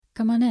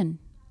Come on in.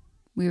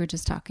 We were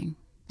just talking.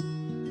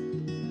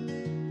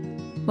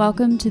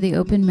 Welcome to the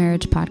Open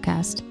Marriage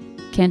Podcast.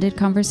 Candid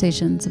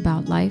conversations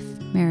about life,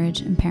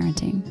 marriage, and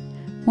parenting.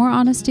 More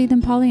honesty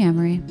than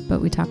polyamory,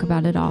 but we talk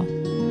about it all.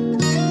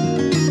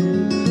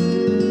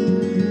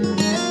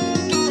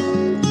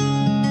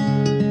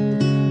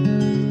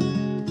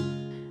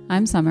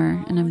 I'm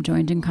Summer, and I'm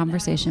joined in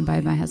conversation by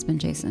my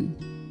husband, Jason.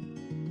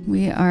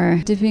 We are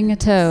dipping a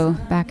toe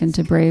back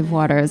into brave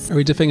waters. Are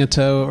we dipping a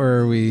toe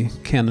or are we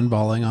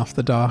cannonballing off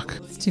the dock?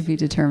 It's to be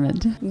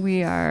determined.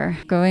 We are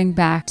going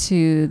back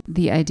to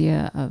the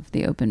idea of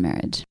the open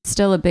marriage.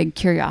 Still a big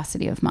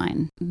curiosity of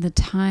mine. The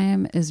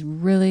time is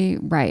really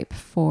ripe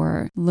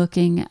for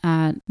looking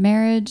at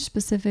marriage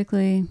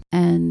specifically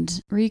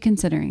and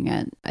reconsidering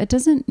it. It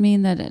doesn't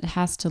mean that it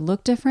has to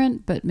look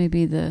different, but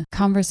maybe the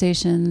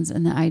conversations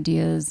and the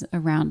ideas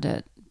around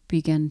it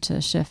begin to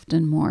shift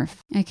and morph.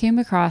 I came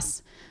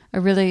across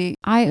a really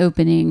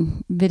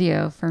eye-opening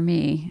video for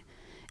me.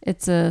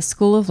 It's a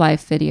School of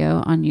Life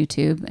video on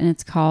YouTube, and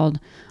it's called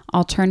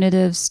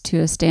Alternatives to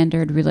a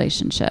Standard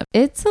Relationship.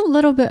 It's a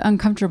little bit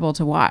uncomfortable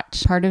to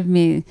watch. Part of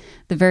me,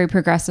 the very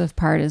progressive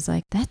part, is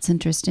like, that's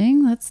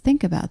interesting. Let's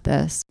think about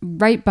this.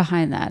 Right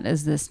behind that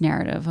is this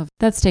narrative of,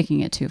 that's taking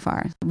it too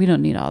far. We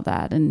don't need all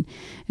that. And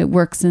it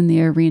works in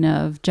the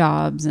arena of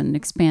jobs and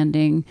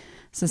expanding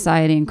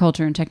society and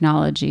culture and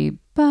technology,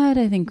 but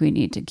I think we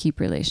need to keep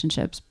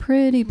relationships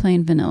pretty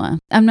plain vanilla.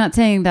 I'm not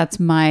saying that's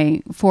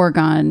my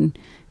foregone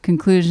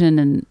conclusion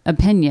and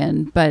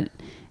opinion, but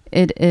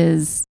it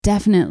is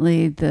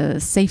definitely the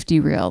safety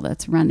reel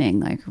that's running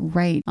like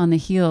right on the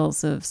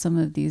heels of some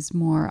of these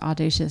more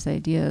audacious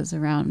ideas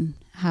around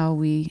how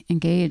we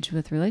engage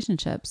with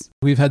relationships.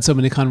 We've had so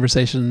many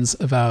conversations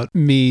about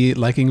me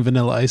liking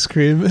vanilla ice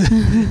cream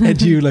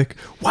and you like,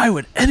 why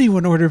would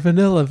anyone order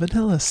vanilla?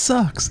 Vanilla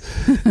sucks.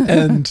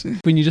 And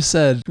when you just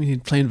said we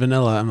need plain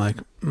vanilla, I'm like,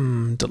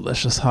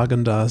 delicious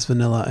Haagen-Dazs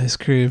vanilla ice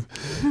cream.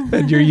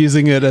 And you're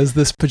using it as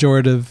this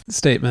pejorative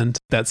statement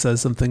that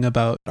says something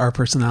about our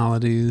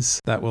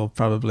personalities that will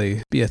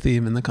probably be a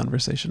theme in the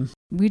conversation.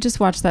 We just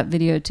watched that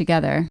video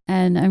together,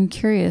 and I'm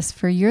curious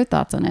for your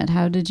thoughts on it.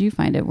 How did you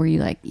find it? Were you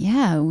like,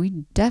 yeah, we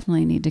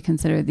definitely need to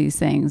consider these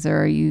things, or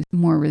are you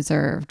more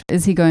reserved?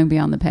 Is he going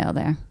beyond the pale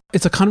there?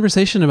 It's a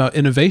conversation about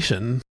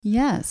innovation.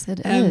 Yes, it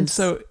is. And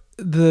so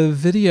the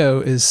video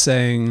is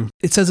saying,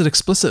 it says it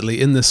explicitly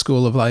in this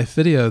School of Life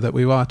video that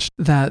we watched,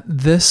 that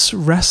this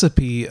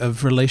recipe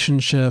of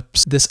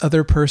relationships, this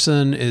other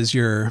person is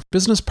your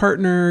business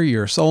partner,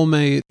 your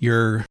soulmate,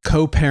 your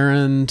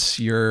co-parent,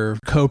 your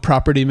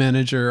co-property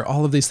manager,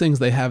 all of these things,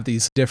 they have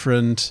these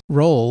different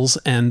roles,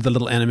 and the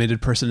little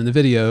animated person in the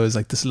video is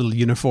like this little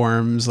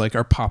uniforms like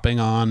are popping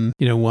on,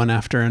 one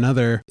after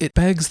another. It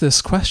begs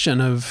this question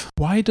of,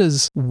 why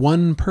does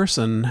one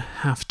person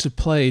have to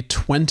play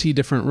 20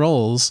 different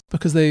roles?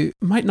 Because they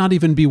might not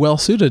even be well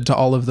suited to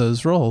all of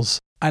those roles.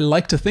 I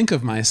like to think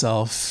of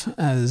myself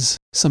as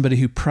somebody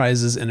who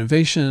prizes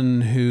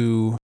innovation,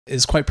 who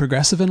is quite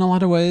progressive in a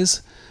lot of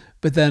ways.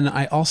 But then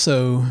I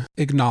also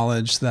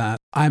acknowledge that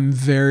I'm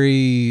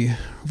very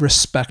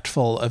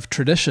respectful of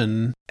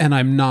tradition, and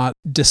I'm not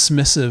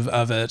dismissive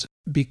of it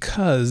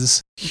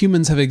because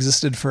humans have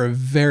existed for a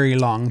very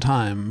long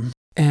time.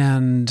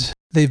 And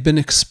they've been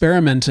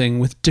experimenting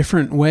with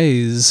different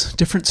ways,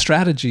 different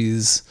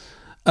strategies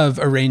of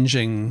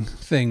arranging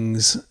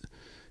things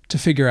to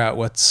figure out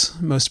what's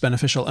most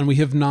beneficial. And we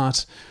have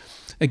not,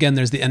 again,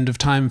 there's the end of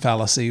time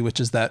fallacy, which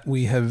is that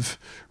we have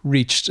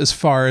reached as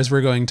far as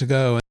we're going to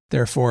go. And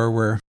therefore,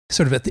 we're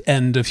sort of at the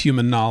end of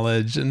human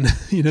knowledge. And,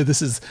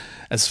 this is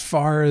as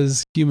far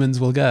as humans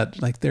will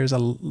get. Like, there's a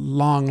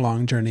long,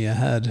 long journey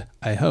ahead,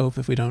 I hope,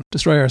 if we don't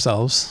destroy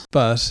ourselves.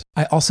 But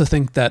I also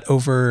think that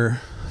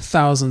over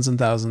thousands and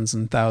thousands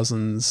and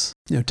thousands,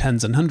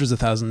 tens and hundreds of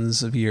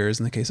thousands of years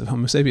in the case of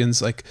Homo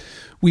sapiens, like,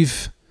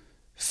 we've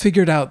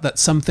figured out that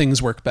some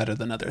things work better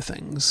than other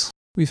things.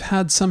 We've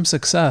had some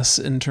success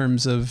in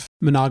terms of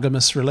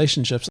monogamous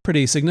relationships,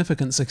 pretty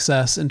significant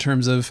success in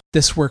terms of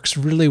this works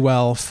really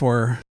well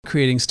for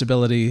creating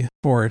stability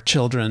for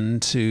children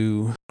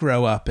to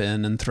grow up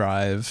in and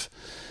thrive.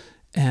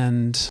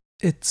 And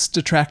it's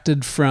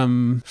detracted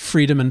from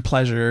freedom and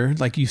pleasure,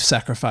 like you've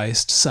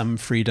sacrificed some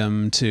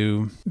freedom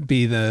to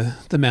be the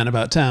man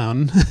about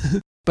town.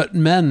 But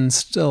men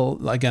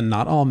still, again,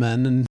 not all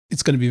men, and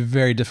it's going to be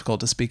very difficult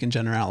to speak in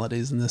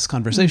generalities in this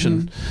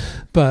conversation,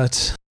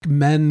 but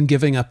men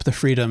giving up the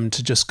freedom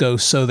to just go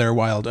sow their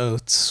wild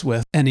oats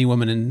with any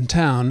woman in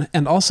town,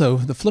 and also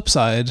the flip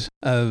side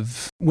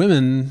of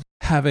women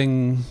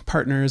having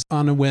partners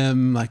on a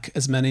whim, like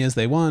as many as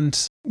they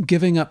want,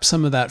 giving up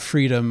some of that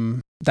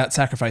freedom, that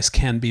sacrifice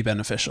can be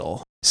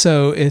beneficial.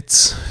 So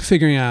it's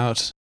figuring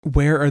out,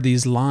 where are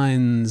these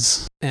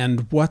lines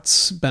and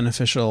what's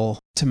beneficial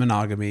to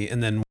monogamy?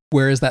 And then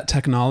where is that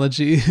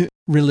technology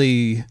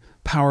really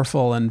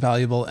powerful and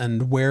valuable?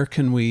 And where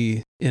can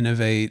we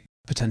innovate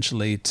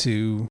potentially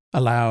to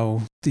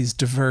allow these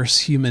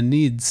diverse human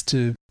needs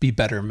to be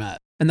better met?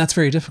 And that's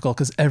very difficult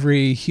because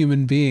every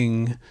human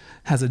being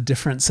has a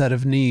different set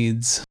of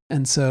needs.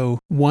 And so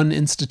one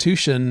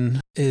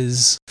institution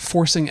is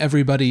forcing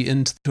everybody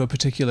into a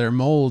particular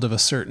mold of a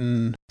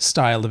certain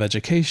style of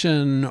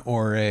education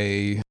or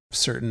a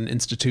certain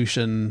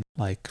institution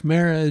like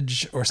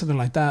marriage or something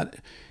like that.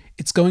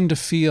 It's going to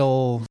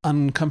feel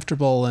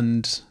uncomfortable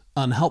and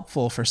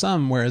unhelpful for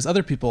some, whereas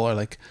other people are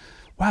like,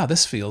 wow,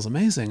 this feels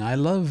amazing. I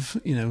love,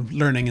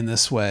 learning in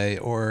this way,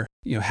 or,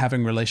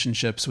 having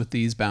relationships with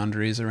these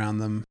boundaries around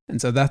them. And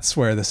so that's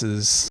where this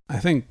is, I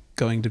think,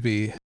 going to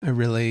be a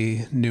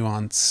really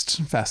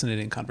nuanced,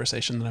 fascinating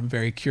conversation that I'm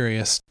very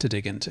curious to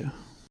dig into.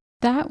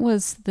 That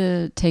was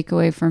the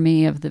takeaway for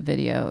me of the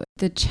video.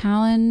 The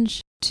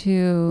challenge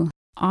to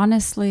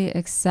honestly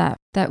accept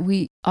that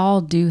we all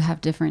do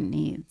have different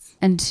needs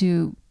and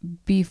to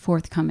be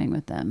forthcoming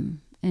with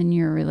them in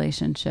your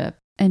relationship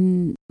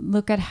and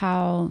look at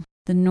how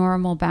the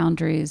normal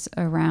boundaries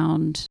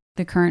around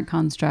the current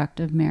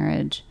construct of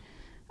marriage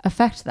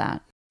affect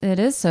that. It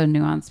is so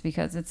nuanced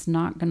because it's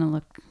not going to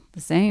look the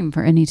same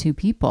for any two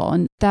people.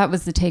 And that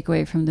was the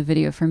takeaway from the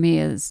video for me,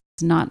 is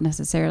not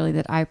necessarily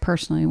that I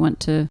personally want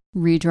to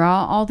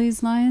redraw all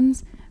these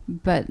lines,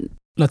 but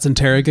let's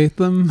interrogate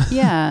them.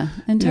 Yeah,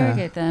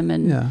 interrogate them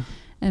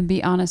and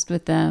be honest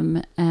with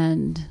them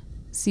and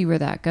see where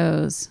that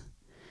goes.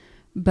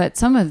 But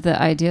some of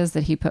the ideas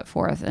that he put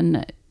forth,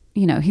 and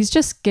he's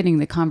just getting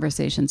the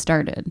conversation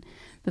started,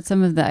 but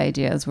some of the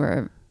ideas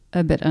were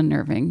a bit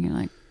unnerving. You're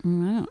like,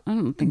 I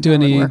don't think that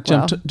would work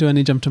well. Do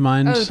any jump to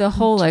mind? Oh, the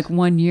whole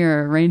 1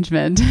 year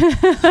arrangement.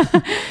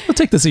 We'll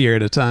take this a year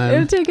at a time.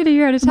 It'll take it a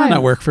year at a time. It might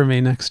not work for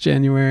me next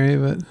January,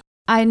 but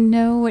I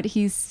know what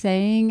he's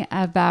saying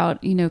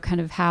about,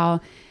 kind of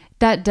how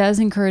that does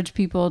encourage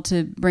people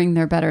to bring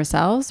their better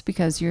selves,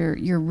 because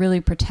you're really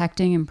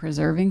protecting and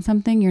preserving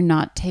something. You're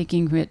not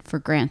taking it for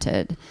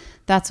granted.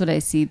 That's what I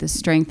see the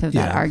strength of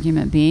that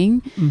argument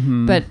being.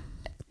 Mm-hmm. But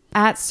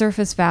at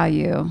surface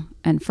value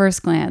and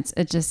first glance,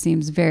 it just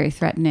seems very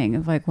threatening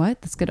of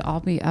what? This could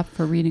all be up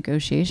for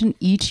renegotiation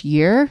each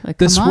year?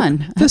 Come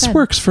on. This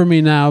works for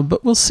me now,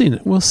 but we'll see.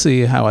 We'll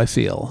see how I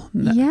feel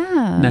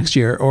next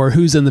year, or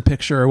who's in the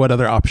picture, or what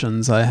other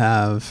options I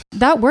have.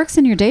 That works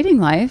in your dating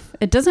life.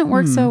 It doesn't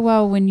work so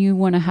well when you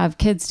want to have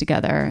kids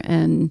together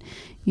and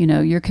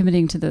you're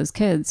committing to those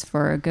kids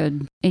for a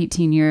good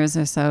 18 years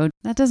or so.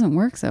 That doesn't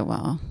work so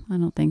well. I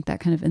don't think, that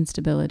kind of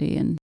instability.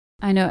 And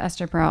I know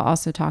Esther Perel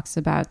also talks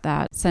about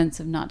that sense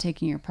of not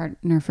taking your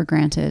partner for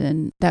granted,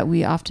 and that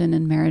we often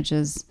in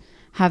marriages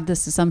have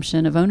this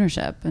assumption of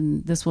ownership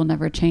and this will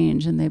never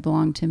change and they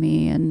belong to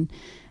me,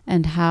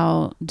 and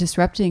how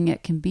disrupting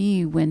it can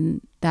be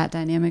when that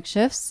dynamic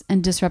shifts,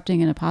 and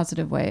disrupting in a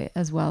positive way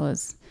as well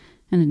as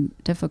in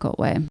a difficult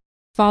way.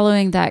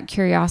 Following that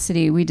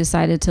curiosity, we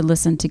decided to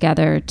listen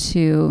together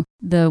to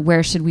the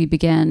Where Should We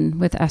Begin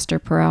with Esther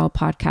Perel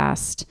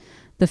podcast,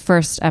 the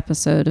first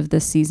episode of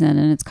this season,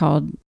 and it's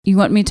called You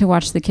Want Me to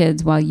Watch the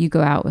Kids While You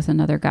Go Out with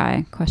Another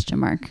Guy? ?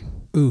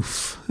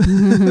 Oof.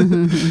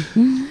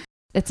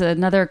 It's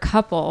another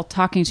couple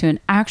talking to an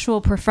actual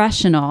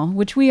professional,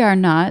 which we are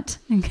not,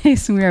 in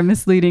case we are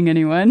misleading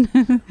anyone.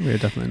 We are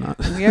definitely not.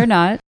 We are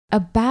not,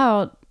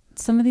 about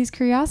some of these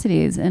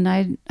curiosities. And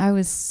I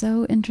was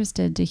so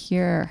interested to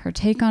hear her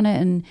take on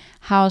it and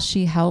how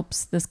she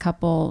helps this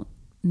couple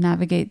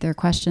navigate their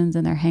questions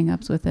and their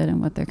hangups with it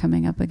and what they're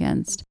coming up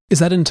against. Is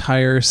that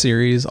entire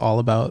series all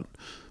about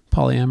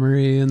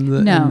polyamory and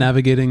and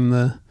navigating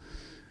the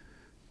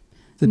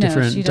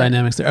different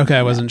dynamics there? Okay,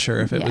 I wasn't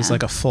sure if it was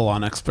a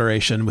full-on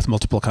exploration with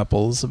multiple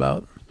couples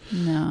about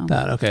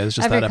that. Okay, it's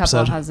just that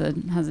episode. Every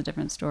couple has a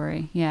different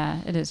story. Yeah,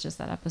 it is just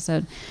that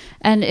episode.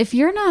 And if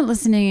you're not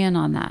listening in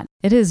on that,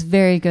 it is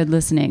very good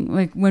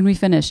listening. When we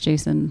finished,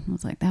 Jason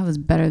was like, that was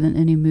better than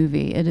any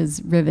movie. It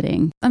is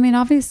riveting. I mean,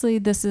 obviously,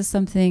 this is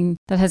something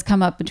that has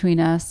come up between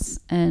us,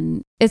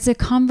 and it's a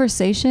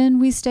conversation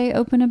we stay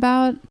open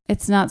about.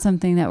 It's not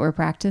something that we're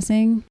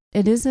practicing.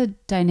 It is a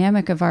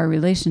dynamic of our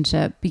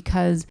relationship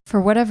because, for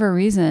whatever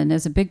reason,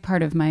 is a big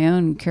part of my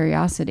own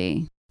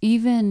curiosity.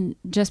 Even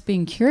just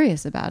being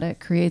curious about it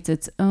creates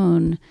its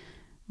own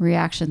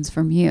reactions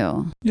from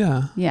you.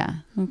 Yeah.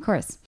 Yeah, of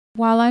course.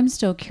 While I'm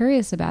still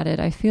curious about it,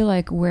 I feel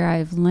like where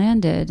I've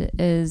landed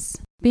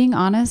is being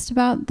honest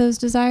about those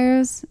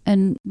desires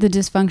and the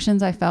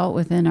dysfunctions I felt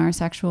within our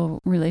sexual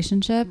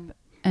relationship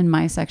and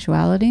my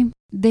sexuality.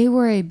 They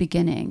were a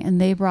beginning, and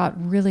they brought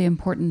really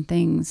important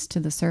things to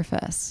the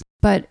surface.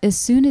 But as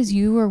soon as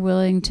you were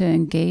willing to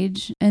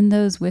engage in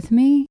those with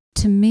me,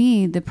 to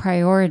me, the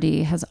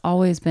priority has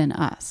always been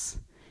us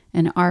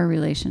and our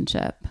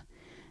relationship.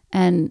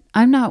 And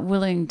I'm not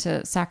willing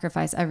to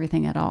sacrifice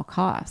everything at all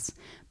costs.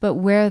 But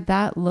where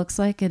that looks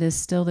like it is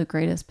still the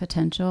greatest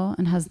potential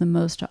and has the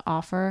most to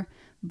offer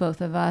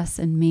both of us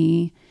and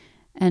me,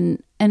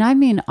 and I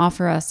mean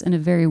offer us in a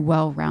very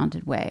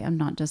well-rounded way. I'm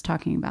not just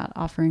talking about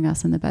offering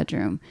us in the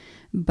bedroom,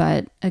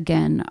 but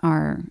again,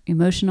 our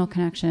emotional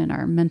connection,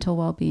 our mental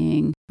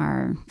well-being,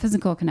 our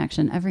physical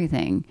connection,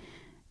 everything.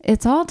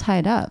 It's all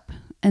tied up.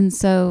 And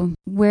so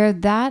where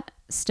that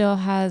still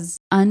has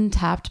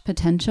untapped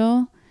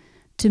potential,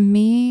 to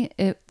me,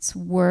 it's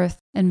worth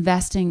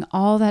investing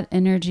all that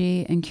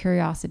energy and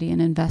curiosity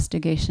and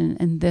investigation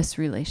in this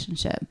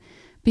relationship,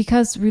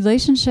 because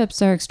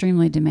relationships are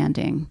extremely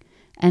demanding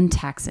and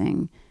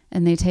taxing,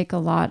 and they take a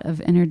lot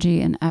of energy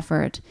and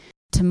effort.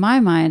 To my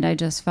mind, I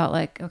just felt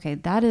like, okay,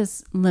 that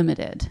is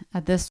limited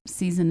at this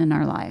season in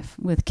our life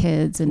with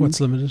kids and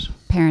what's limited?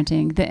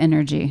 Parenting, the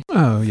energy.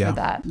 Oh, yeah. For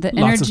that. The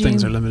Lots energy, of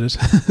things are limited.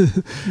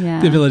 Yeah.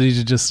 The ability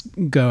to just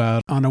go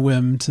out on a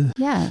whim to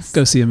Yes.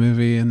 go see a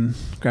movie and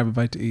grab a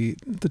bite to eat,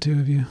 the two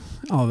of you,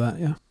 all of that,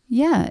 yeah.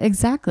 Yeah,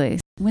 exactly.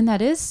 When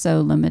that is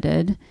so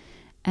limited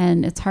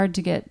and it's hard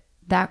to get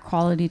that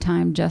quality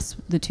time, just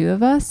the two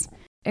of us,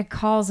 it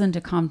calls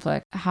into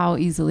conflict how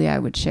easily I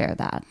would share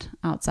that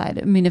outside.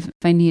 I mean, if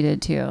I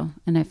needed to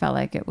and I felt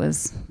like it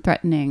was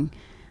threatening,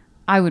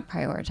 I would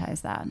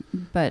prioritize that.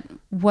 But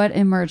what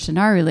emerged in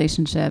our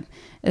relationship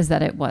is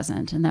that it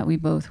wasn't, and that we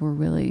both were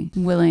really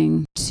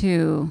willing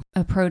to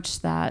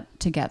approach that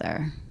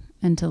together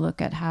and to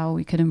look at how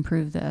we could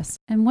improve this.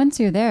 And once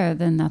you're there,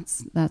 then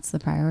that's the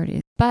priority.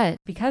 But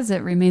because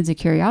it remains a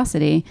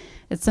curiosity,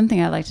 it's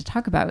something I'd like to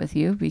talk about with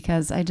you,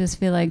 because I just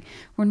feel like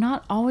we're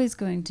not always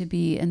going to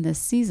be in this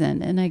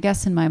season. And I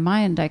guess in my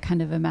mind, I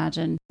kind of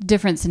imagine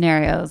different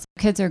scenarios.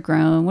 Kids are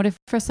grown. What if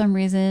for some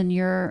reason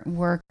your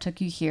work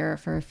took you here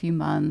for a few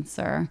months,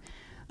 or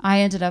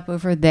I ended up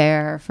over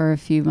there for a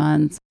few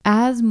months?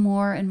 As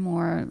more and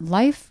more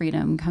life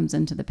freedom comes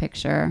into the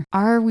picture,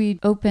 are we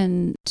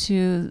open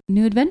to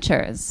new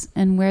adventures,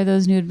 and where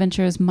those new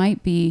adventures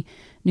might be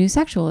new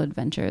sexual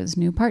adventures,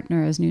 new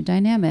partners, new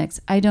dynamics?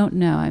 I don't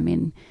know. I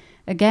mean,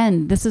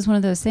 again, this is one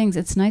of those things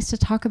it's nice to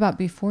talk about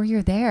before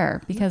you're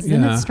there, because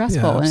then it's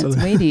stressful and it's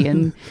weighty.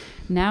 And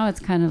now it's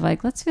kind of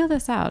like, let's feel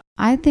this out.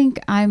 I think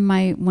I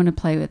might want to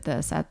play with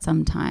this at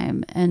some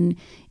time. And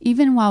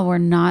even while we're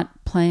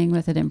not playing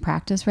with it in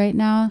practice right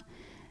now,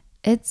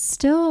 it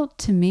still,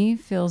 to me,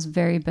 feels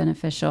very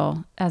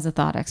beneficial as a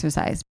thought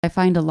exercise. I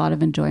find a lot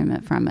of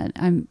enjoyment from it.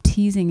 I'm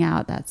teasing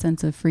out that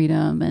sense of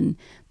freedom and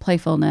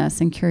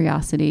playfulness and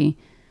curiosity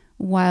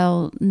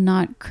while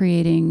not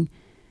creating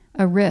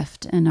a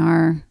rift in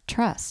our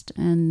trust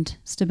and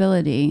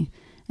stability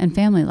and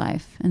family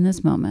life in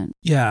this moment.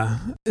 Yeah.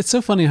 It's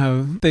so funny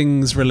how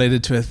things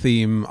related to a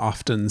theme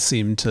often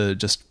seem to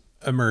just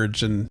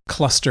emerge and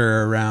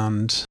cluster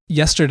around.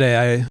 Yesterday,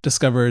 I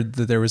discovered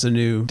that there was a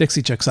new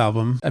Dixie Chicks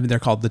album. I mean, they're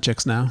called The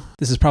Chicks now.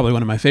 This is probably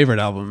one of my favorite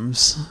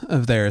albums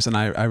of theirs, and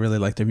I really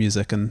like their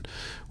music and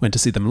went to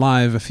see them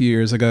live a few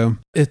years ago.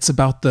 It's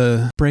about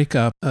the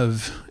breakup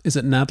of, is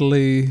it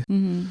Natalie?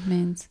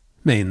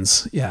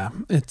 Maines, yeah.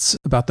 It's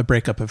about the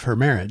breakup of her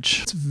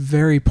marriage. It's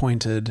very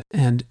pointed,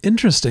 and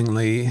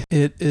interestingly,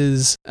 it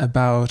is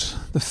about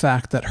the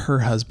fact that her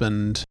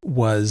husband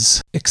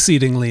was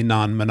exceedingly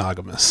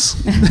non-monogamous.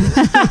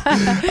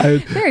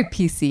 Very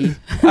PC.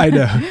 I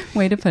know.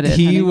 Way to put it.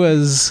 He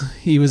was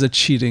a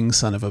cheating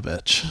son of a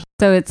bitch.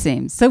 So it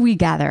seems. So we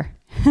gather.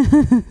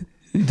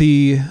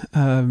 The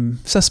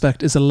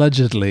suspect is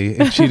allegedly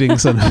a cheating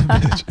son of a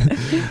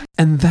bitch.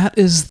 And that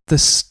is the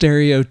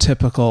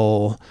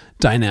stereotypical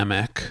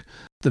dynamic.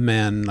 The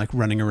man like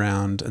running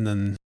around and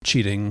then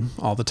cheating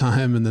all the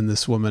time. And then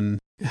this woman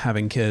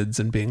having kids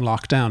and being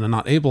locked down and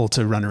not able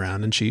to run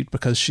around and cheat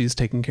because she's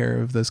taking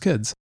care of those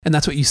kids. And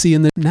that's what you see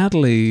in the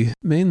Natalie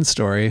Maines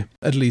story.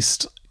 At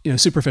least,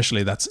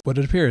 superficially, that's what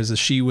it appears, is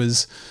she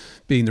was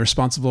being the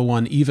responsible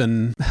one,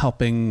 even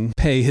helping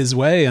pay his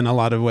way in a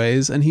lot of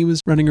ways. And he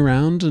was running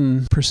around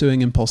and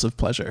pursuing impulsive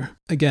pleasure.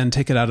 Again,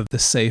 take it out of the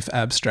safe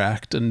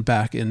abstract and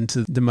back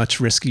into the much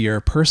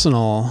riskier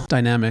personal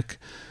dynamic.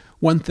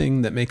 One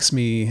thing that makes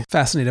me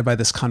fascinated by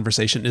this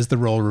conversation is the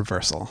role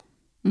reversal.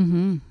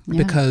 Mm-hmm.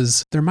 Yeah.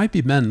 Because there might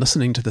be men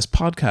listening to this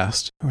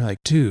podcast who are like,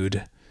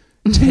 dude,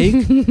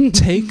 take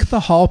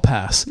the hall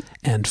pass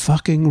and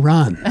fucking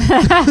run.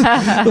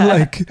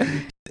 Like,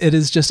 it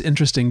is just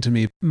interesting to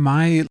me.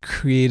 My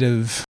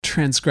creative,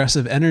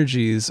 transgressive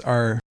energies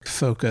are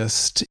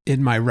focused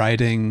in my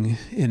writing,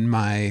 in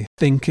my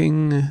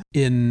thinking,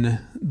 in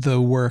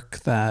the work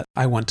that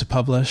I want to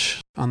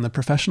publish on the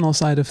professional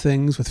side of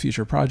things with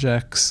future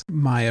projects,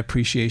 my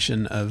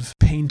appreciation of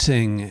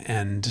painting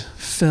and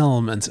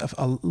film and stuff.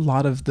 A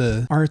lot of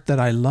the art that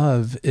I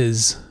love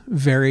is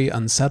very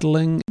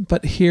unsettling,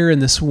 but here in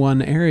this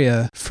one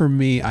area, for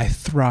me, I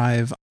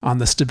thrive on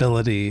the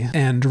stability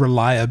and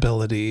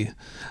reliability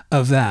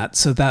of that.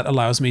 So that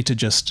allows me to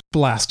just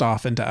blast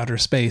off into outer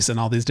space and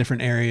all these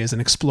different areas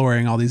and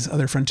exploring all these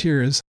other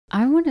frontiers.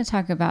 I want to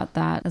talk about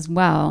that as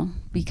well,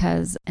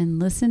 because in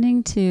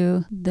listening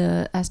to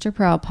the Esther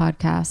Perel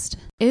podcast,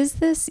 is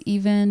this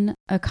even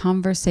a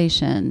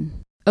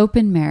conversation?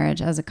 Open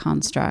marriage as a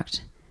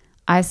construct,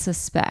 I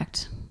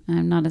suspect, and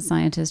I'm not a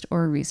scientist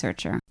or a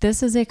researcher,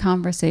 this is a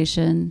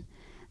conversation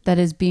that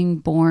is being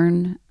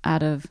born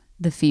out of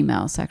the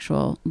female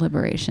sexual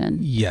liberation.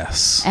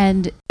 Yes.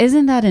 And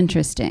isn't that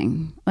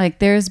interesting? Like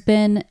there's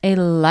been a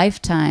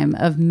lifetime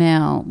of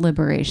male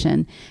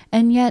liberation,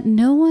 and yet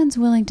no one's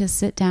willing to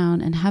sit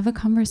down and have a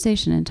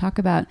conversation and talk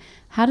about,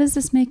 how does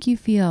this make you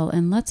feel?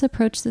 And let's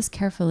approach this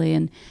carefully.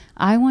 And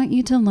I want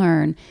you to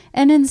learn.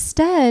 And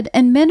instead,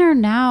 and men are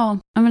now,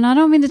 I mean, I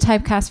don't mean to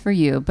typecast for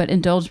you, but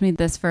indulge me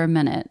this for a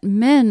minute.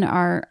 Men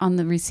are on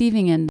the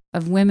receiving end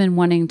of women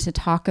wanting to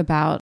talk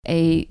about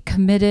a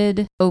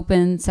committed,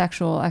 open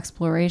sexual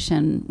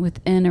exploration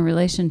within a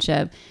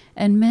relationship.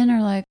 And men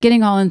are like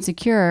getting all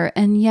insecure.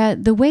 And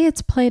yet the way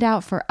it's played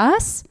out for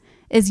us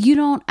is you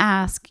don't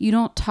ask, you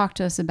don't talk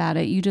to us about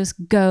it. You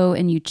just go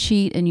and you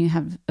cheat and you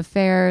have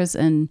affairs.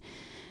 And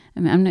I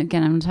mean,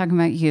 I'm talking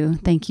about you.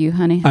 Thank you,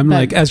 honey. I'm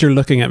like, as you're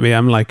looking at me,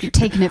 I'm like, you're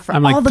taking it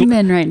from all the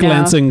men right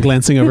now.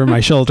 Glancing over my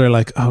shoulder,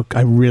 like, oh,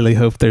 I really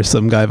hope there's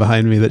some guy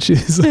behind me that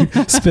she's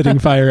spitting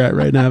fire at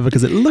right now,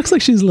 because it looks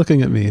like she's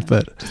looking at me.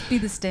 But just be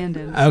the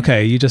stand-in.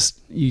 Okay, you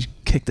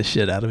kick the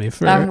shit out of me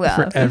for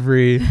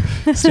every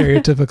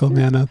stereotypical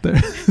man out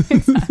there.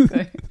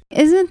 Exactly.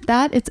 Isn't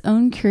that its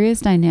own curious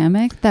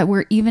dynamic, that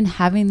we're even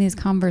having these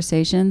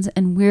conversations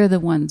and we're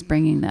the ones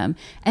bringing them?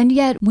 And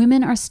yet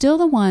women are still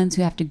the ones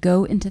who have to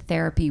go into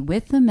therapy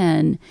with the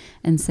men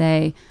and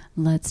say,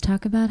 let's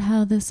talk about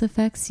how this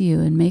affects you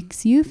and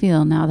makes you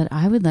feel now that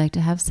I would like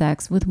to have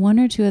sex with 1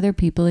 or 2 other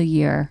people a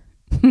year.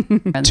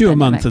 2 a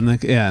month in the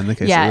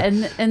case. Yeah,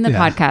 in the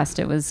podcast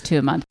it was 2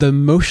 a month. The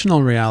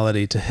emotional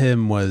reality to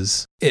him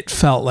was, it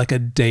felt like a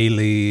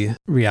daily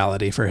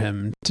reality for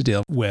him to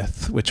deal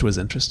with, which was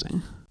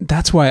interesting.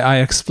 That's why I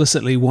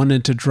explicitly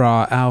wanted to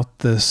draw out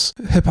this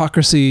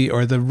hypocrisy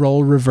or the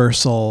role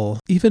reversal.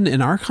 Even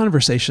in our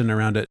conversation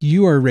around it,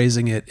 you are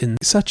raising it in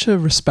such a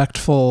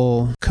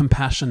respectful,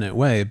 compassionate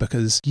way,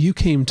 because you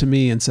came to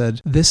me and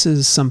said, this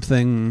is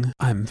something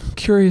I'm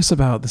curious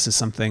about. This is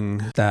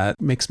something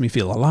that makes me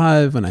feel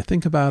alive when I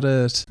think about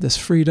it. This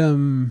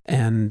freedom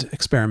and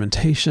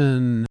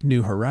experimentation,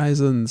 new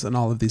horizons, and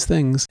all of these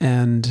things.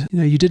 And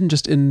you didn't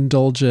just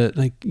indulge it,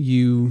 like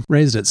you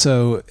raised it.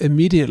 So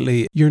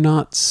immediately you're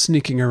not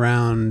sneaking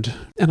around,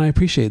 and I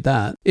appreciate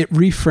that. It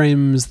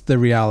reframes the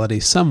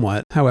reality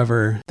somewhat.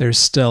 However, there's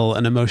still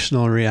an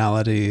emotional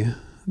reality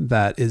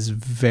that is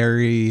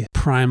very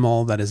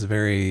primal, that is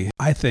very,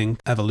 I think,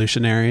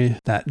 evolutionary,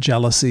 that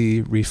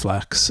jealousy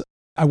reflex.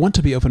 I want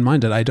to be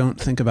open-minded. I don't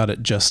think about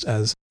it just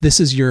as, this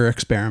is your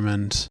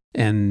experiment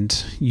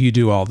and you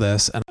do all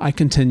this and I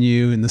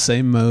continue in the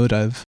same mode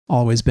I've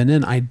always been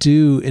in. I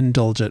do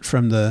indulge it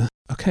from the,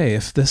 okay,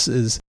 if this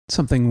is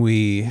something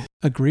we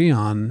agree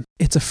on,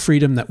 it's a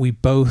freedom that we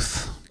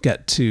both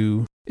get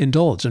to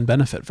indulge and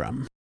benefit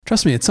from.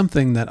 Trust me, it's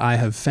something that I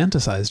have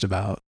fantasized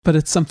about, but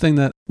it's something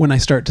that when I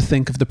start to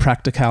think of the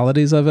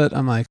practicalities of it,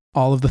 I'm like,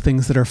 all of the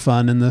things that are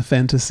fun in the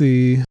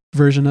fantasy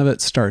version of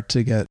it start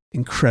to get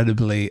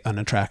incredibly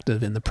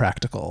unattractive in the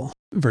practical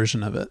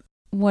version of it.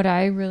 What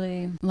I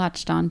really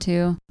latched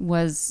onto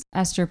was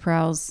Esther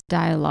Perel's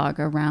dialogue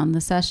around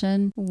the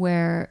session,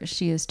 where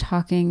she is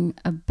talking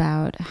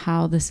about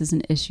how this is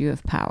an issue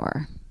of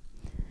power.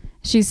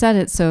 She said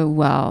it so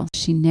well.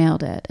 She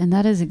nailed it. And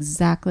that is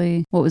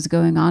exactly what was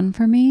going on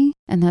for me.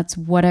 And that's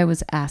what I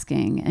was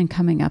asking and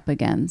coming up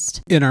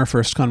against. In our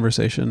first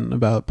conversation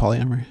about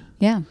polyamory.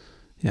 Yeah.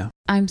 Yeah.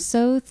 I'm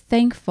so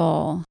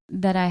thankful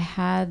that I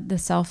had the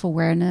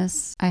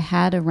self-awareness I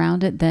had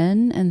around it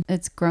then, and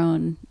it's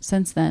grown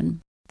since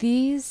then.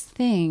 These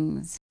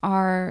things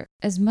are,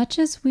 as much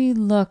as we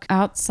look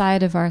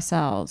outside of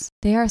ourselves,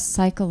 they are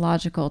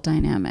psychological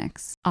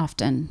dynamics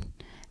often.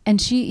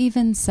 And she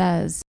even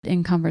says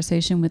in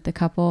conversation with the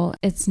couple,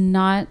 it's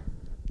not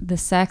the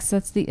sex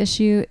that's the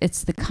issue,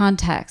 it's the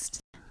context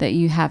that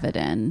you have it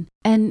in.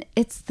 And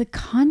it's the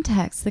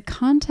context. The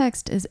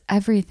context is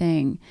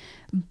everything,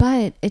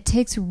 but it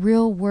takes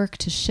real work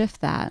to shift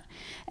that.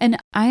 And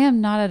I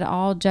am not at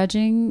all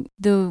judging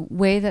the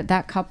way that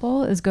that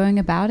couple is going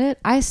about it.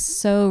 I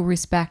so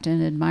respect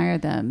and admire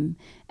them.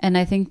 And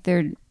I think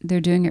they're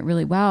doing it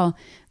really well.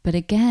 But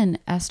again,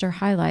 Esther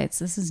highlights,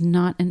 this is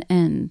not an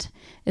end.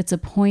 It's a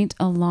point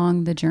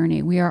along the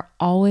journey. We are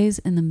always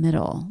in the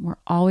middle. We're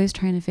always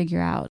trying to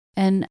figure out.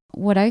 And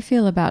what I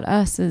feel about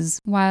us is,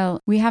 while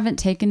we haven't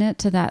taken it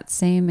to that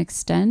same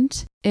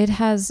extent, it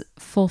has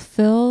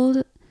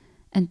fulfilled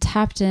and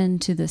tapped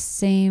into the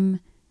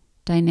same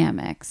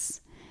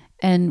dynamics.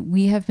 And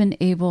we have been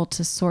able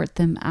to sort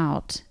them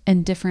out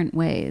in different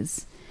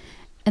ways.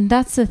 And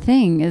that's the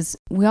thing, is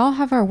we all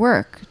have our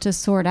work to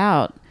sort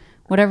out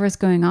whatever's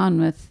going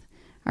on with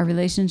our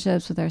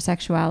relationships, with our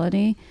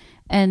sexuality.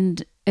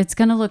 And it's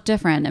going to look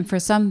different. And for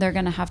some, they're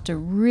going to have to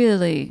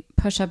really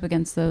push up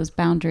against those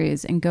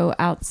boundaries and go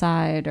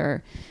outside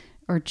or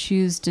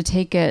choose to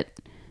take it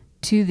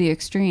to the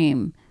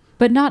extreme.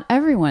 But not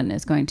everyone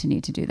is going to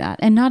need to do that.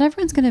 And not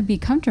everyone's going to be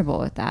comfortable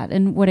with that.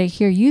 And what I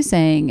hear you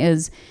saying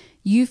is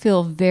you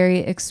feel very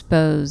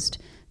exposed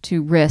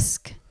to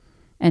risk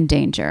and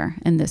danger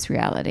in this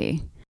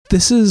reality.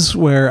 This is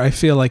where I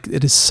feel like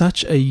it is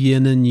such a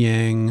yin and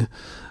yang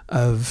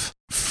of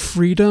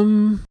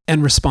freedom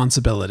and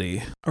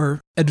responsibility,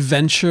 or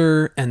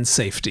adventure and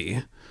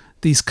safety.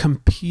 these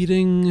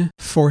competing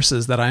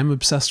forces that I'm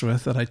obsessed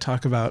with, that I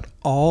talk about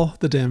all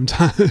the damn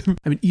time.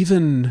 I mean,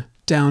 even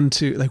down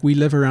to, like, we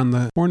live around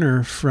the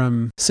corner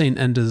from St.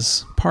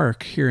 Enda's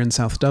Park here in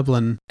South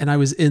Dublin, and I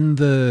was in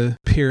the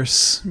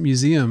Pearse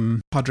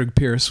Museum. Padraig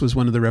Pearse was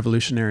one of the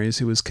revolutionaries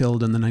who was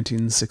killed in the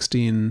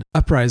 1916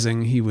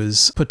 uprising. He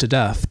was put to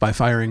death by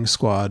firing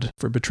squad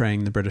for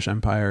betraying the British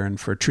Empire and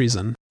for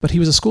treason. But he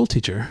was a school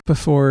teacher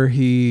before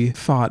he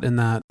fought in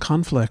that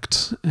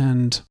conflict.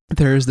 And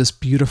there's this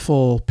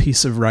beautiful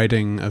piece of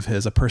writing of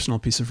his, a personal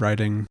piece of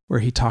writing,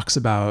 where he talks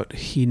about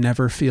he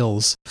never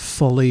feels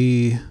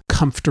fully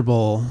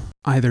comfortable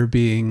either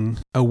being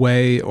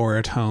away or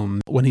at home.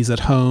 When he's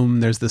at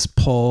home, there's this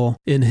pull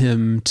in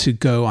him to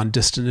go on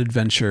distant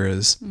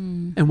adventures.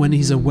 And when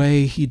he's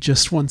away, he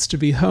just wants to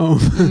be home.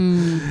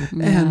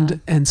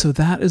 And so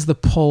that is the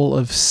pull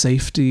of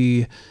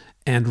safety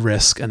and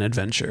risk and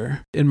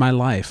adventure. In my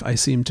life, I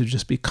seem to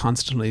just be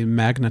constantly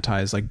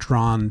magnetized, like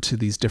drawn to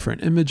these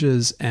different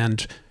images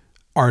and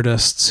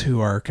artists who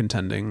are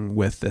contending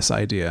with this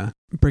idea.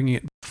 Bringing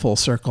it full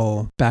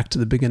circle back to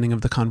the beginning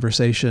of the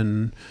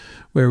conversation,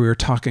 where we were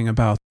talking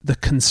about the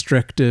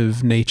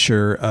constrictive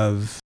nature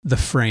of the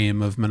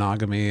frame of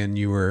monogamy, and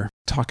you were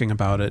talking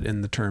about it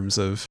in the terms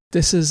of,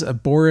 this is a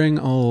boring,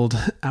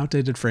 old,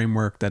 outdated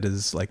framework that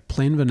is like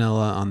plain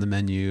vanilla on the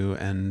menu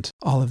and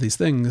all of these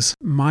things.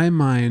 My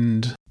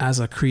mind, as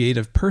a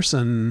creative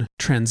person,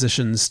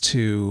 transitions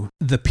to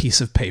the piece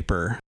of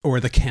paper or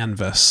the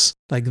canvas.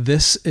 Like,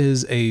 this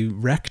is a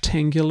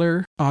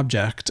rectangular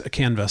object, a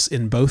canvas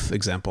in both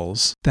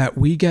examples, that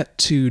we get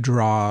to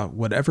draw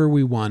whatever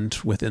we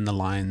want within the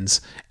lines.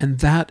 And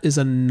that is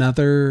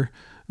another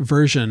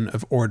version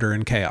of order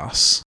and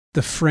chaos.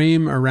 The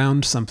frame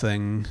around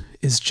something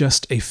is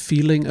just a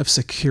feeling of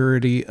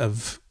security,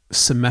 of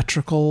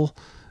symmetrical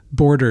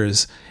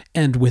borders.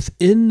 And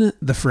within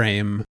the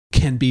frame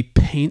can be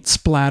paint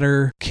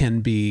splatter, can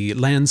be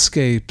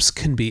landscapes,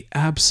 can be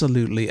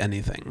absolutely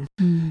anything.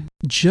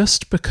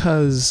 Just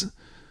because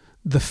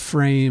the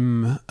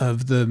frame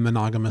of the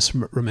monogamous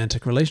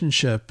romantic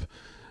relationship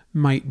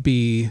might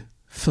be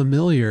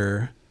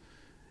familiar,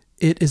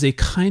 it is a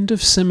kind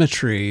of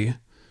symmetry,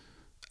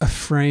 a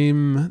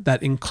frame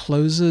that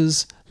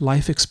encloses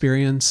life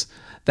experience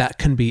that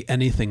can be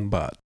anything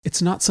but.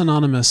 It's not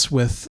synonymous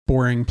with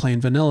boring plain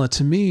vanilla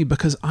to me,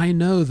 because I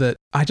know that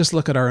I just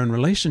look at our own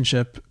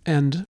relationship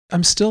and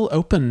I'm still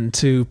open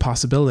to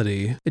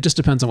possibility. It just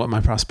depends on what my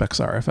prospects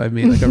are. If I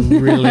meet like a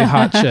really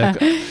hot chick,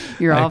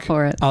 you're all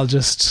for it. I'll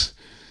just,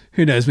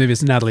 who knows, maybe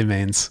it's Natalie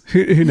Maines.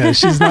 Who knows?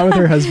 She's not with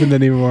her husband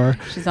anymore.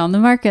 She's on the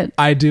market.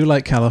 I do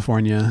like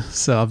California,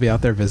 so I'll be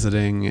out there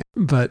visiting.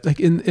 But like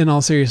in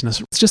all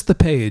seriousness, it's just the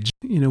page.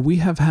 You know, we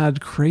have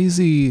had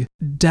crazy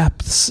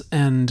depths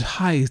and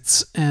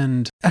heights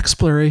and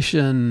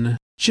exploration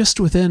just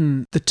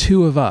within the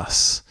two of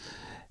us.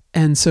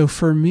 And so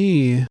for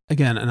me,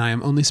 again, and I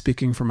am only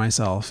speaking for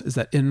myself, is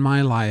that in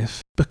my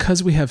life,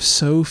 because we have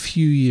so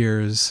few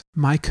years,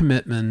 my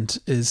commitment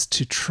is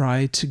to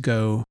try to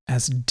go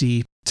as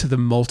deep to the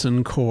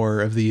molten core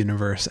of the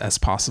universe as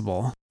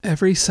possible.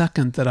 Every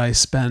second that I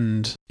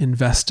spend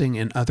investing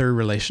in other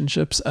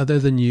relationships other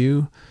than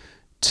you,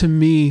 to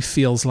me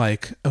feels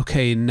like,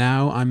 okay,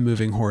 now I'm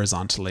moving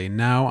horizontally.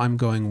 Now I'm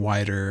going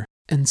wider.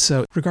 And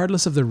so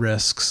regardless of the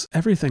risks,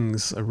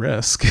 everything's a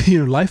risk.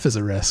 Life is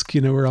a risk.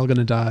 We're all going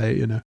to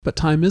die, but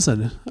time is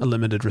a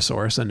limited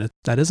resource, and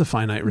that is a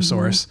finite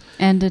resource.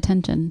 And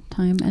attention,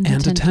 time and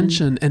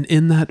attention. And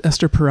in that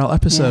Esther Perel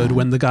episode,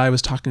 when the guy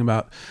was talking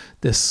about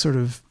this sort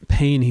of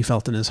pain he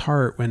felt in his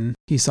heart when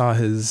he saw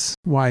his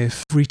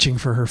wife reaching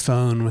for her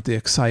phone with the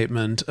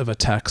excitement of a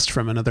text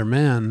from another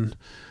man,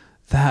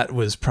 that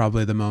was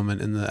probably the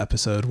moment in the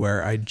episode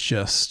where I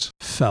just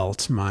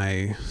felt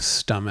my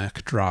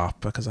stomach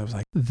drop, because I was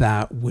like,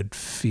 that would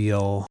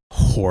feel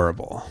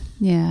horrible.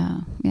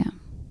 Yeah.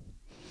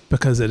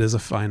 Because it is a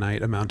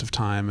finite amount of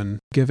time, and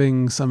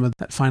giving some of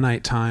that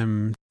finite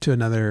time to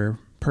another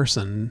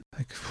person,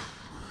 like,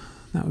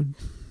 that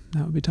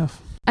would be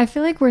tough. I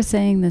feel like we're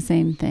saying the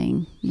same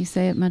thing. You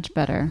say it much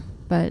better,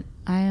 but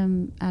I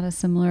am at a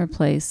similar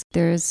place.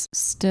 There's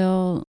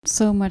still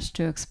so much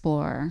to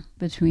explore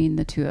between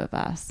the two of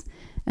us.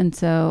 And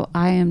so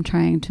I am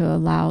trying to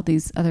allow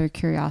these other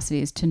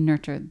curiosities to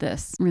nurture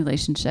this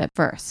relationship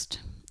first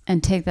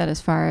and take that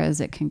as far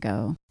as it can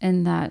go.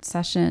 In that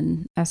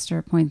session,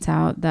 Esther points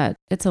out that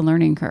it's a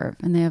learning curve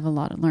and they have a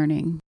lot of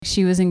learning.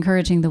 She was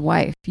encouraging the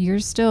wife, you're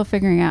still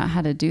figuring out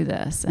how to do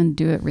this and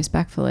do it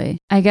respectfully.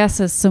 I guess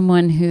as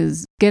someone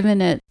who's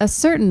given it a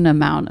certain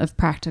amount of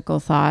practical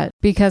thought,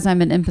 because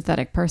I'm an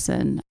empathetic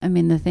person, I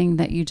mean, the thing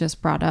that you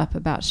just brought up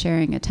about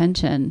sharing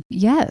attention,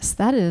 yes,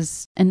 that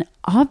is an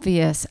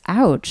obvious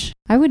ouch.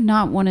 I would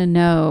not want to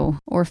know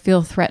or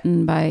feel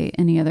threatened by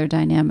any other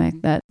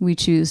dynamic that we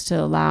choose to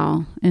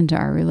allow into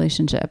our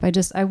relationship.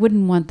 I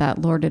wouldn't want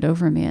that lorded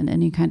over me in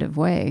any kind of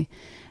way.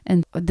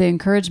 And the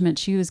encouragement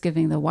she was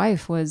giving the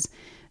wife was,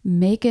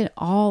 make it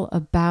all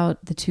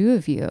about the two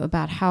of you,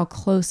 about how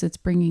close it's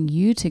bringing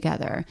you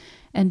together,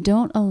 and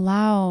don't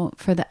allow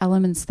for the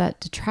elements that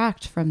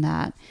detract from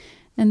that.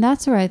 And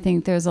that's where I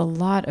think there's a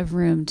lot of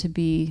room to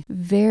be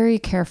very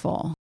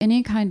careful.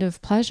 Any kind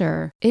of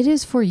pleasure, it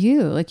is for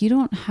you. Like, you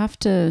don't have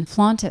to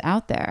flaunt it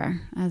out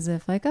there as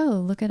if like, oh,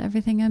 look at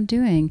everything I'm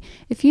doing.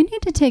 If you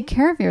need to take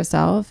care of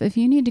yourself, if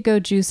you need to go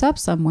juice up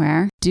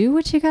somewhere, do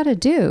what you got to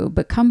do,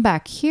 but come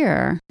back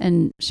here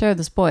and share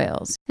the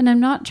spoils. And I'm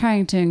not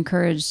trying to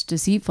encourage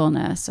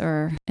deceitfulness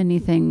or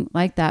anything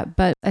like that,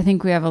 but I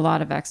think we have a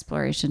lot of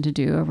exploration to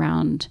do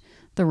around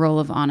the role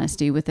of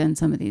honesty within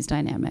some of these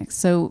dynamics.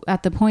 So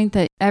at the point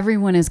that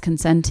everyone is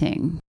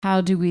consenting,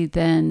 how do we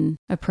then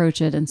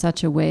approach it in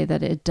such a way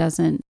that it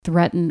doesn't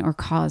threaten or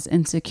cause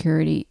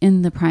insecurity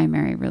in the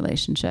primary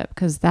relationship?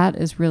 Because that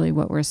is really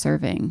what we're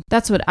serving.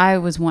 That's what I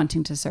was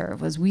wanting to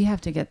serve, was we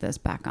have to get this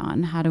back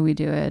on. How do we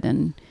do it?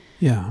 And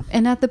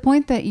at the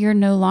point that you're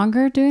no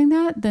longer doing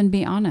that, then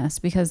be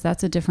honest, because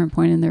that's a different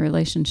point in the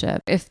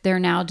relationship. If they're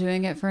now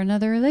doing it for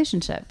another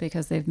relationship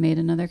because they've made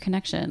another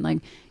connection, like,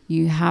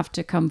 you have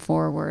to come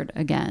forward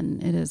again.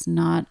 It is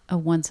not a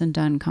once and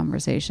done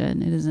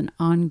conversation. It is an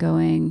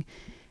ongoing,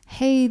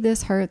 hey,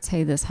 this hurts,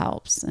 hey, this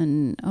helps.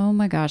 And oh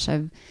my gosh,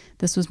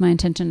 this was my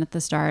intention at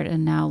the start,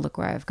 and now look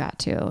where I've got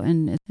to.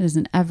 And it is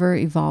an ever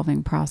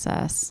evolving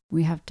process.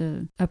 We have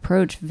to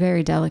approach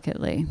very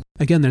delicately.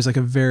 Again, there's like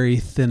a very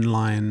thin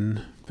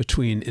line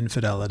between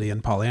infidelity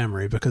and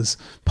polyamory, because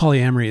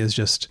polyamory is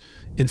just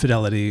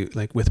infidelity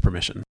like with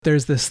permission.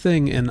 There's this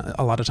thing, in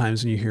a lot of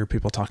times when you hear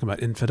people talking about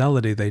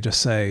infidelity, they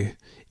just say,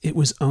 it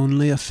was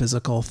only a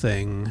physical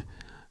thing.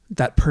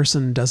 That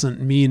person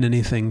doesn't mean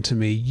anything to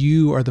me.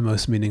 You are the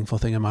most meaningful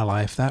thing in my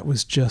life. That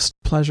was just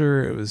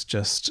pleasure. It was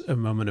just a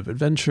moment of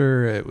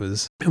adventure.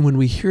 And when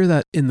we hear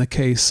that in the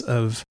case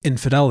of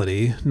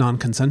infidelity,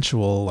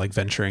 non-consensual, like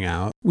venturing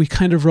out, we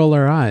kind of roll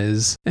our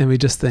eyes and we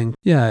just think,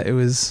 yeah, it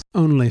was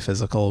only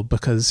physical,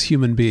 because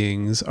human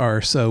beings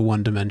are so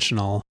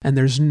one-dimensional and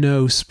there's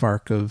no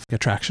spark of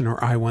attraction,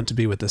 or I want to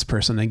be with this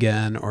person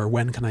again, or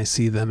when can I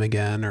see them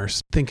again, or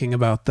thinking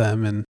about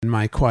them in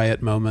my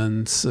quiet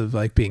moments of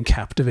like being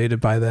captivated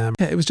by them.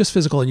 Yeah, it was just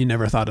physical and you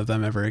never thought of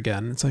them ever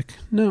again. It's like,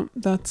 no,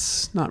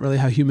 that's not really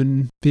how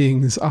human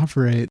beings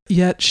operate.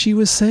 Yet she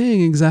was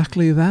saying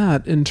exactly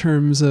that in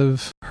terms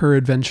of her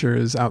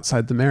adventures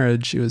outside the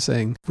marriage. She was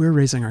saying, we're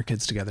raising our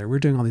kids together. We're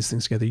doing all these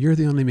things together. You're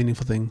the only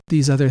meaningful thing.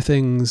 These other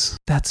things,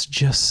 that's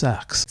just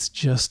sex. It's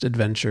just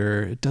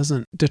adventure. It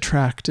doesn't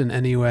detract in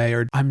any way,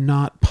 or I'm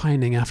not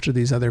pining after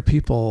these other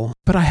people,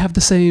 but I have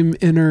the same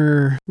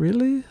inner,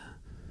 really?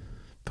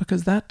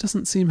 Because that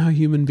doesn't seem how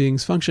human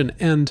beings function.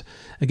 And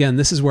again,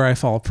 this is where I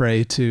fall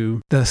prey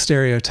to the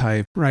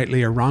stereotype,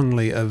 rightly or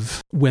wrongly,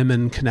 of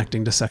women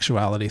connecting to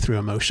sexuality through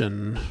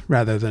emotion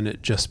rather than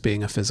it just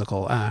being a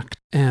physical act.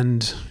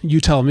 And you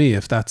tell me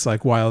if that's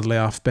like wildly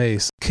off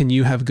base. Can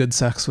you have good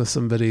sex with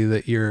somebody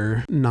that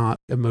you're not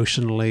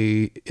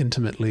emotionally,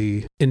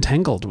 intimately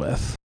entangled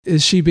with?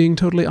 Is she being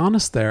totally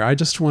honest there? I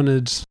just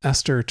wanted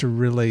Esther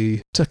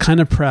to kind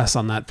of press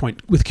on that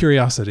point with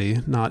curiosity,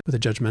 not with a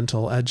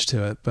judgmental edge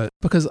to it, but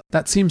because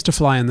that seems to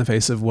fly in the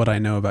face of what I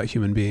know about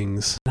human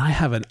beings. And I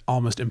have an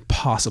almost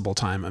impossible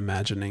time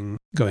imagining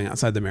going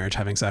outside the marriage,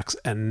 having sex,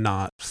 and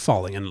not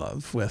falling in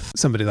love with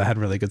somebody that had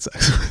really good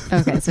sex.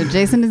 Okay, so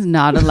Jason is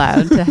not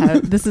allowed to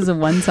have, this is a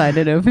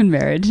one-sided open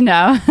marriage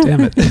now. Damn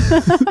it.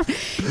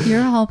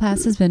 Your hall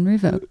pass has been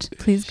revoked.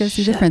 Please go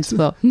see the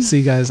principal.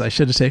 See, guys, I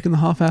should have taken the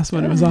hall pass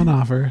when it was on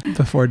offer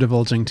before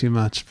divulging too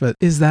much. But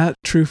is that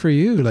true for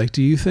you? Like,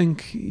 do you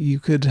think you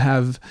could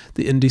have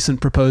the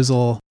indecent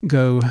proposal,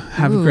 go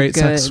have great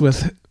sex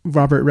with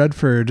Robert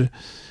Redford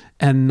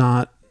and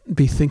not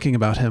be thinking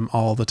about him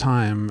all the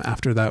time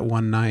after that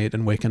one night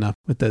and waking up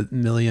with the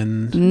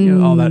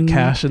million, all that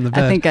cash in the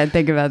bed? I think I'd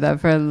think about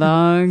that for a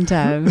long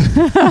time.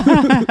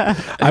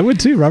 I would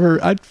too,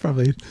 Robert. I'd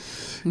probably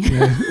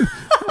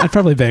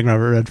bang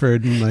Robert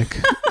Redford and like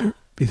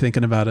be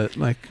thinking about it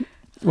like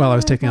while I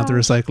was taking out the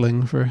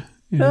recycling for,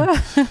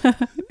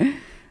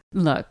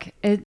 Look,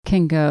 it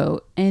can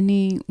go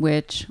any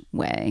which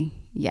way.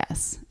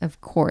 Yes,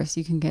 of course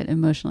you can get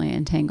emotionally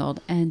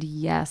entangled. And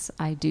yes,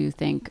 I do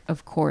think,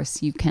 of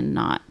course, you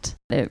cannot.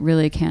 It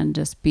really can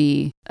just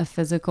be a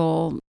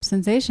physical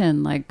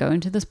sensation, like going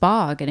to the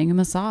spa, getting a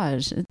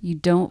massage. You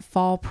don't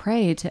fall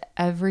prey to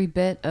every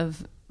bit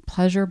of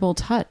pleasurable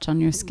touch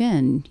on your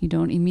skin. You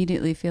don't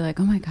immediately feel like,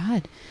 oh my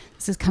God,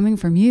 this is coming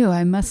from you.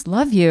 I must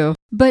love you.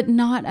 But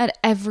not at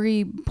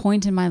every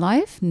point in my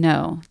life.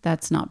 No,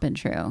 that's not been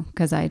true,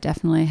 because I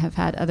definitely have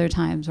had other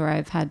times where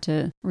I've had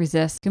to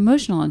resist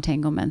emotional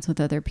entanglements with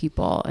other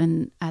people.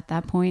 And at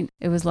that point,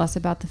 it was less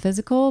about the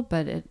physical,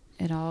 but it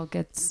all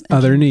gets...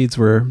 Other needs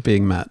were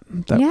being met.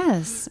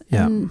 Yes.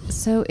 Yeah. And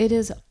so it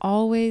is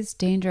always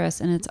dangerous,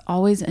 and it's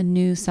always a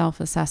new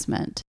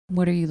self-assessment.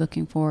 What are you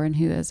looking for and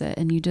who is it?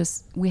 And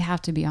we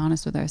have to be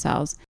honest with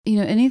ourselves.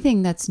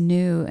 Anything that's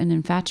new and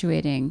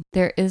infatuating,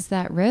 there is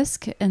that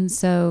risk. And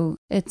so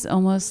it's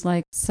almost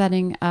like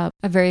setting up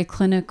a very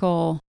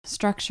clinical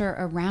structure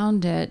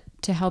around it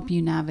to help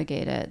you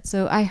navigate it.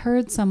 So I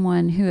heard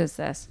someone, who is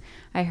this?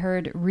 I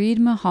heard Reed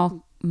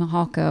Mahalko.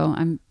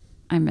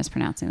 I'm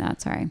mispronouncing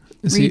that. Sorry.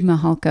 Is Reid he-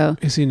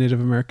 Mihalko. Is he Native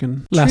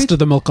American? Last of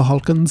the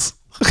Mulcahulkins.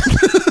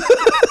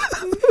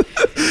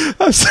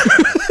 I'm sorry.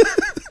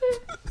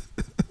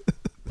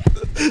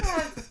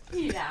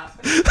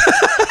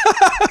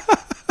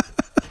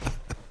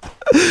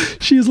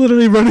 She's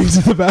literally running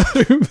to the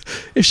bathroom.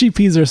 If she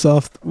pees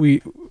herself,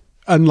 we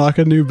unlock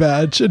a new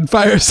badge in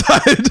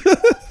Fireside.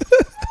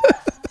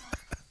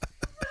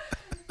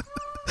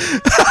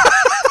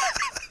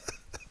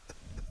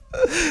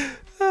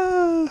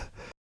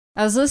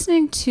 I was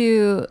listening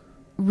to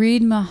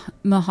Reid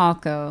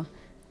Mihalko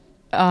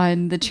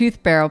on the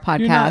Truth Barrel podcast.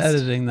 You're not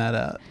editing that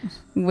out.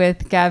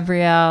 With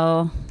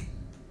Gabrielle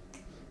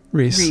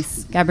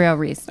Reese. Gabrielle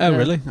Reese. Oh,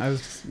 really? I was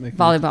just making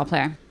volleyball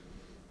player.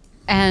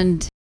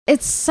 And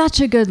it's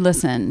such a good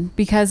listen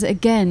because,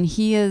 again,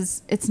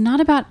 it's not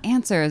about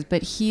answers,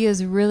 but he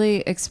is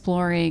really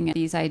exploring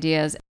these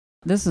ideas.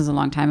 This was a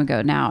long time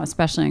ago now,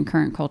 especially in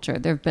current culture.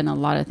 There have been a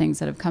lot of things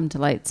that have come to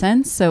light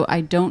since, so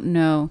I don't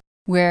know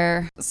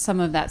where some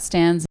of that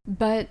stands.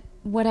 But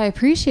what I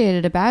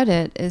appreciated about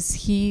it is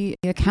he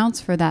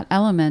accounts for that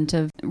element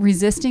of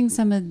resisting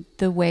some of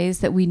the ways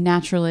that we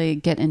naturally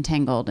get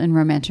entangled in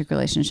romantic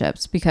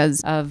relationships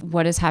because of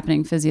what is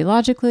happening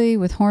physiologically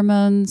with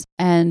hormones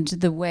and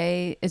the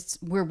way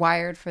we're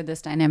wired for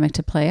this dynamic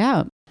to play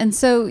out. And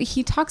so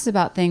he talks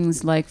about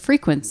things like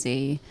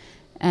frequency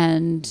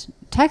and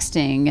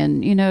texting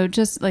and,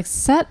 just like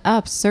set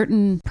up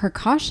certain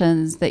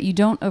precautions that you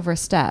don't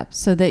overstep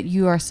so that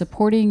you are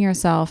supporting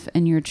yourself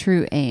in your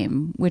true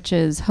aim, which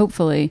is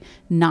hopefully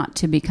not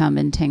to become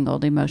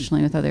entangled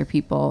emotionally with other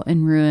people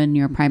and ruin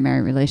your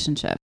primary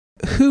relationship.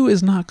 Who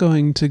is not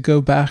going to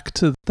go back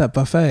to that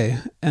buffet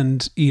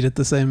and eat at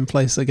the same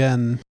place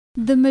again?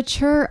 The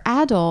mature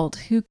adult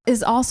who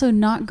is also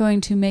not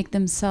going to make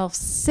themselves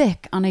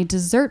sick on a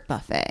dessert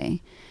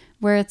buffet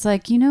where it's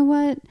like, you know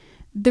what?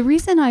 The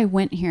reason I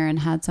went here and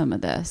had some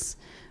of this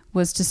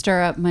was to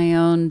stir up my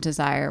own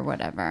desire or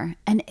whatever.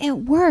 And it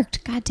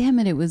worked. God damn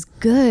it. It was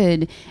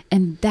good.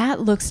 And that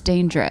looks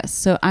dangerous.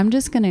 So I'm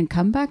just going to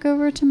come back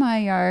over to my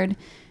yard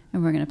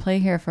and we're going to play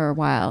here for a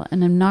while.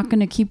 And I'm not going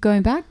to keep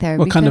going back there.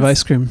 What kind of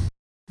ice cream?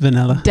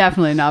 Vanilla.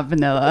 Definitely not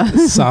vanilla.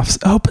 Softs.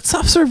 Oh, but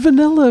softs are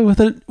vanilla with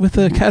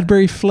a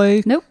Cadbury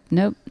flake. Nope.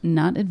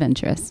 Not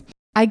adventurous.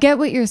 I get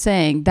what you're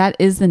saying. That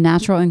is the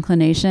natural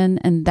inclination.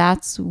 And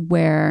that's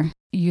where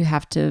you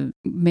have to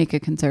make a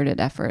concerted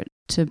effort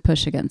to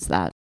push against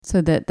that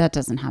so that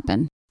doesn't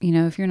happen.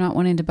 If you're not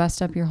wanting to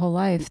bust up your whole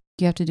life,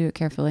 you have to do it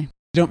carefully.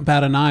 Don't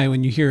bat an eye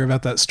when you hear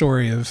about that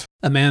story of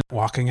a man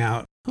walking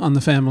out on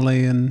the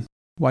family, and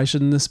why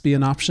shouldn't this be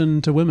an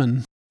option to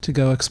women to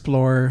go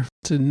explore,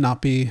 to not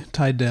be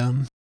tied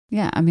down?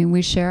 Yeah,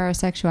 we share our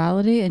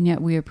sexuality and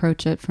yet we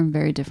approach it from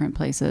very different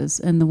places.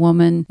 And the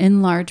woman,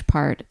 in large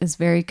part, is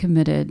very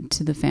committed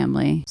to the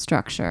family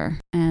structure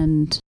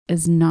and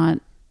is not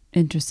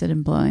interested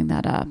in blowing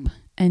that up.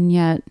 And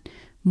yet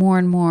more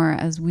and more,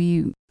 as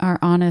we are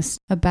honest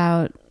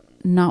about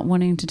not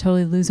wanting to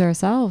totally lose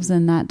ourselves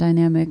in that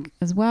dynamic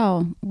as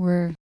well,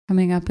 we're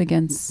coming up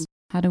against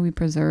how do we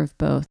preserve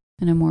both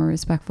in a more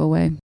respectful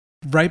way.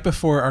 Right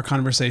before our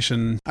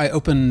conversation, I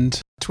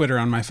opened Twitter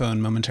on my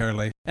phone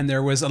momentarily, and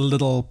there was a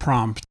little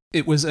prompt.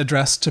 It was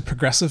addressed to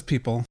progressive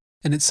people,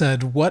 and it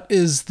said, "What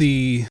is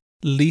the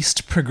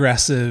least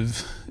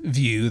progressive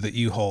view that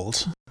you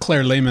hold?"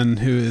 Claire Lehman,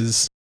 who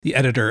is the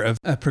editor of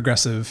a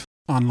progressive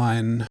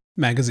online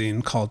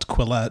magazine called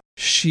Quillette,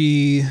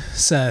 she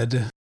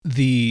said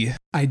the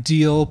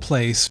ideal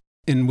place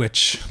in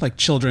which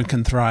children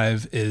can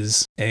thrive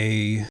is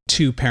a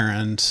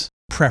two-parent,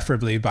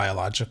 preferably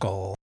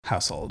biological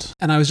household.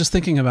 And I was just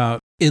thinking about,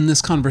 in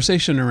this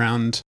conversation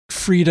around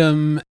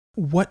freedom,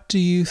 what do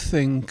you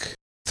think,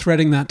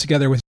 threading that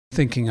together with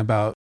thinking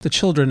about the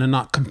children and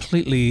not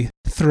completely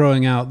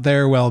throwing out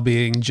their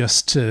well-being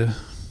just to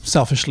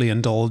selfishly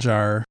indulge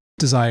our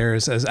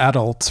desires as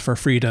adults for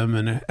freedom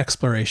and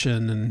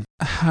exploration, and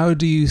how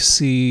do you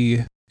see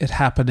it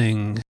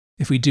happening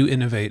if we do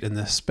innovate in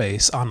this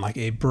space on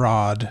a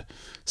broad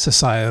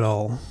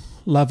societal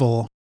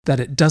level, that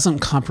it doesn't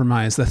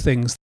compromise the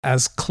things,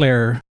 as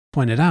Claire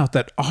pointed out,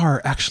 that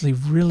are actually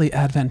really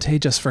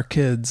advantageous for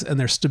kids and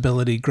their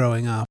stability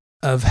growing up,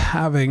 of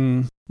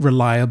having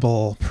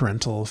reliable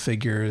parental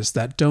figures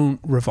that don't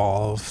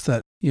revolve,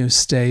 that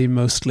stay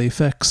mostly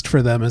fixed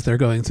for them as they're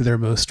going through their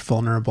most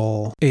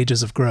vulnerable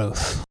ages of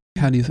growth.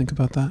 How do you think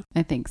about that?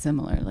 I think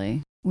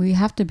similarly. We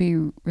have to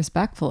be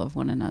respectful of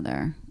one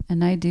another.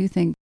 And I do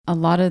think a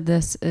lot of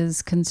this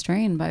is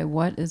constrained by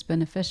what is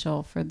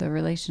beneficial for the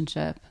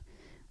relationship,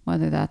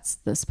 whether that's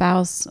the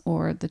spouse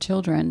or the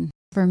children.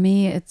 For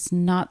me, it's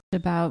not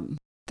about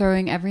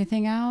throwing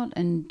everything out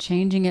and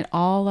changing it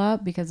all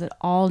up because it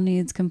all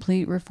needs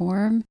complete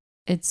reform.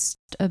 It's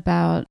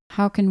about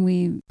how can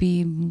we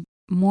be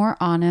more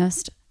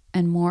honest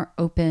and more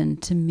open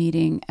to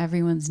meeting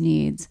everyone's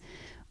needs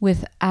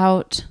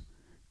without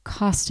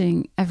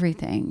costing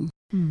everything,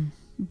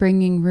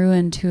 bringing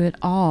ruin to it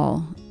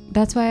all.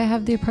 That's why I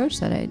have the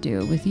approach that I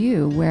do with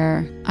you,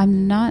 where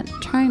I'm not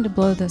trying to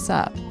blow this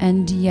up,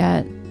 and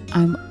yet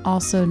I'm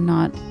also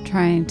not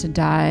trying to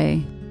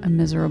die a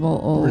miserable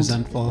old...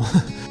 resentful.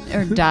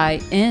 or die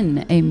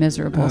in a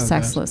miserable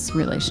sexless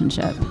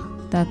relationship.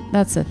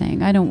 That's the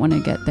thing. I don't want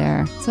to get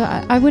there. So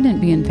I wouldn't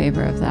be in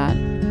favor of that.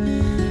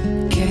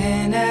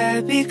 Can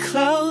I be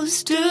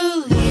close to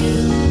you?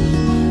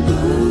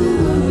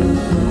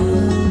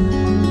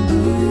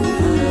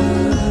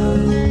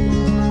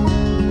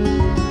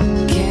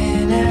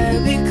 Can I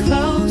be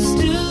close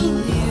to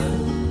you?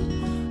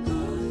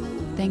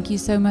 Thank you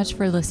so much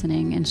for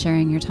listening and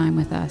sharing your time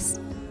with us.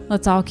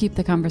 Let's all keep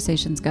the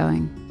conversations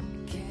going.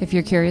 If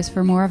you're curious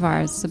for more of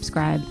ours,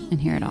 subscribe and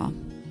hear it all.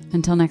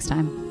 Until next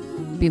time,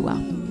 be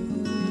well.